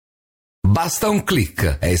Basta un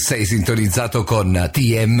click e sei sintonizzato con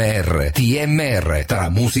TMR, tra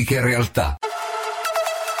musica e realtà.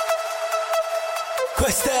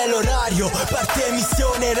 Questo è l'orario, parte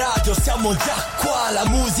Missione Radio, siamo già qua, la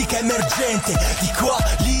musica emergente di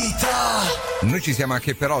qualità. Noi ci siamo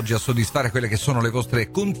anche per oggi a soddisfare quelle che sono le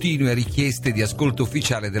vostre continue richieste di ascolto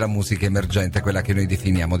ufficiale della musica emergente, quella che noi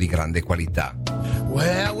definiamo di grande qualità.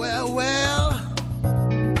 Well.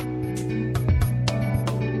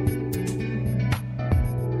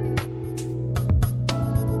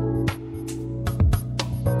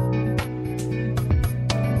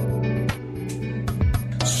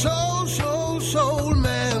 Soul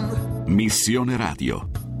Man. Missione Radio.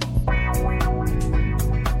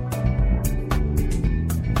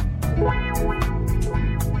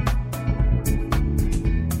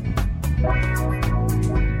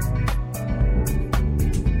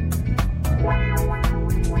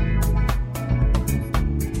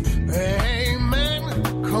 Hey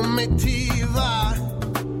man, come ti va?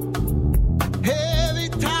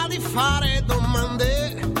 Evita di fare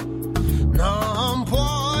domande, non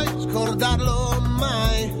puoi scordarlo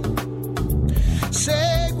mai.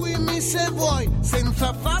 Seguimi se vuoi,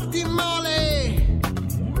 senza farti male.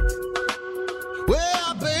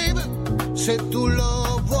 Well baby, se tu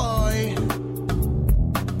lo vuoi,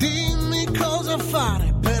 dimmi cosa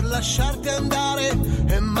fare per lasciarti andare.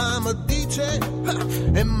 E mamma dice,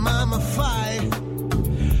 e mamma fai.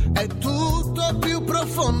 È tutto più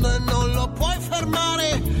profondo e non lo puoi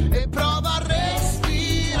fermare. E prova a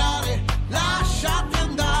respirare, lasciati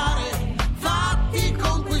andare, fatti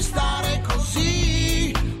conquistare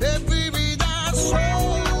così e vivi da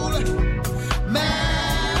soul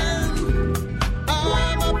man.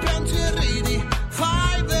 Ama, piangi e ridi,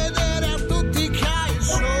 fai vedere a tutti che hai il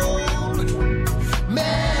soul man.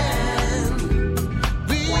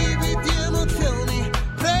 Vivi di emozioni,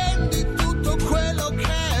 prendi tutto quello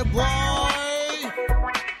che vuoi.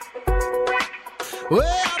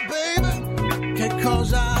 Baby, che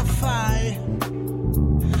cosa fai?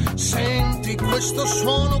 Senti questo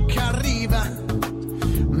suono che arriva,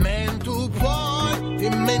 ma tu puoi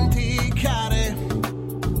dimenticare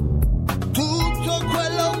tutto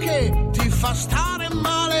quello che ti fa stare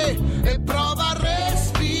male. E prova a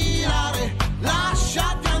respirare,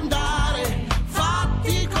 lasciati andare,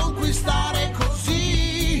 fatti conquistare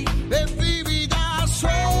così e vivi da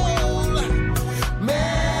soul man.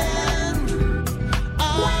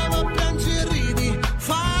 Ama, piangi e ridi,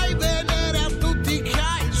 fai vedere a tutti che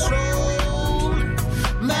hai il soul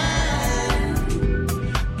man.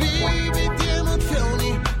 Vivi di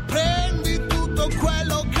emozioni, prendi tutto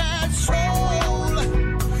quello che è soul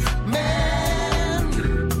man.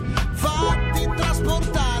 Fatti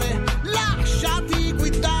trasportare, lasciati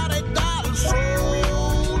guidare dal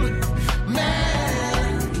soul man.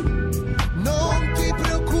 Non ti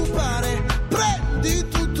preoccupare, prendi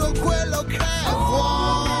tutto quello che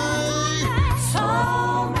vuoi.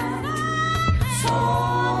 Soul man.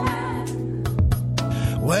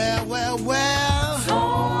 Well.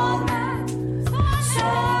 Soul man.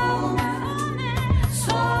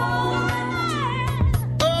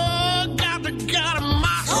 Oh, got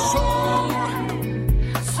my soul.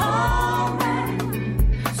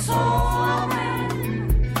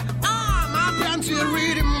 Ah, my piangi e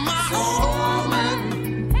ridi, my soul man.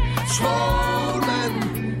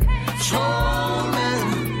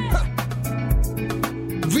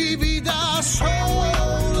 Vivi da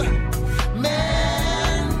soul man.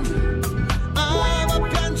 Ama,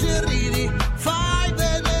 piangi e ridi, fai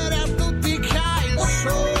vedere a tutti che hai il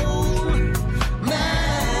soul man.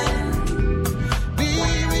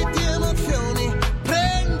 Vivi di emozioni,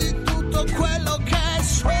 prendi tutto quello che è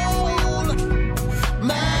soul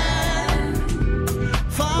man.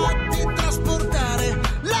 Fatti trasportare,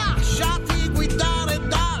 lasciati guidare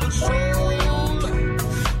dal soul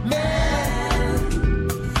man.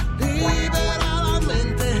 Libera la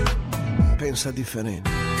mente, pensa differente.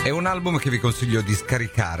 È un album che vi consiglio di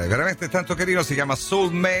scaricare, veramente tanto carino, si chiama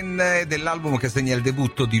Soul Man, dell'album che segna il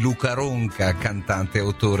debutto di Luca Ronka, cantante e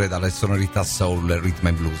autore dalle sonorità soul, rhythm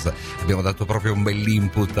and blues. Abbiamo dato proprio un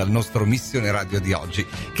bell'input al nostro Missione Radio di oggi,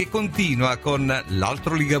 che continua con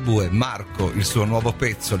l'altro Ligabue, Marco, il suo nuovo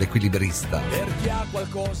pezzo, l'equilibrista. Per chi ha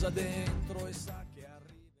qualcosa dentro